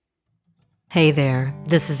Hey there,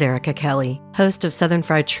 this is Erica Kelly, host of Southern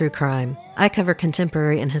Fried True Crime. I cover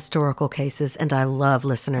contemporary and historical cases, and I love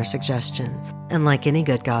listener suggestions. And like any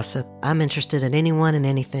good gossip, I'm interested in anyone and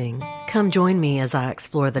anything. Come join me as I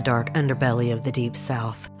explore the dark underbelly of the Deep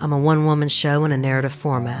South. I'm a one-woman show in a narrative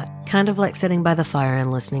format, kind of like sitting by the fire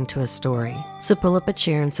and listening to a story. So pull up a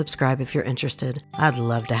chair and subscribe if you're interested. I'd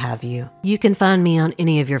love to have you. You can find me on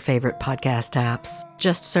any of your favorite podcast apps.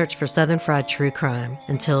 Just search for Southern Fried True Crime.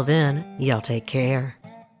 Until then, y'all take care.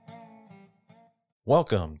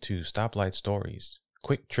 Welcome to Stoplight Stories,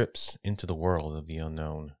 quick trips into the world of the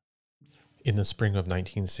unknown. In the spring of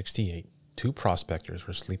 1968, two prospectors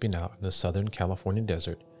were sleeping out in the Southern California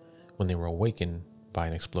desert when they were awakened by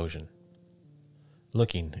an explosion.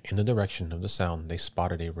 Looking in the direction of the sound, they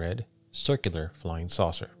spotted a red, circular flying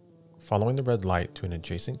saucer. Following the red light to an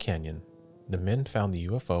adjacent canyon, the men found the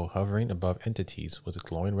UFO hovering above entities with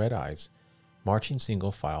glowing red eyes, marching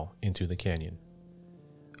single file into the canyon.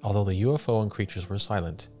 Although the UFO and creatures were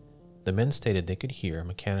silent, the men stated they could hear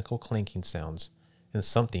mechanical clanking sounds and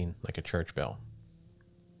something like a church bell.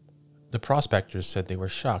 The prospectors said they were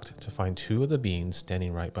shocked to find two of the beings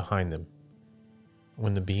standing right behind them.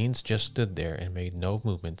 When the beings just stood there and made no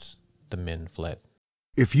movements, the men fled.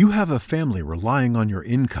 If you have a family relying on your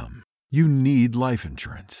income, you need life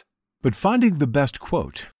insurance. But finding the best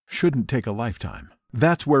quote shouldn't take a lifetime.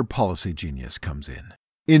 That's where Policy Genius comes in.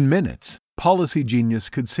 In minutes, Policy Genius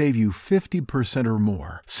could save you 50% or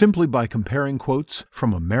more simply by comparing quotes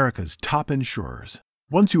from America's top insurers.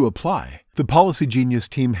 Once you apply, the Policy Genius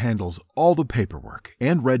team handles all the paperwork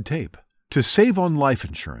and red tape. To save on life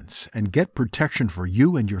insurance and get protection for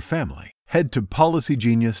you and your family, head to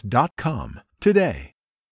policygenius.com today.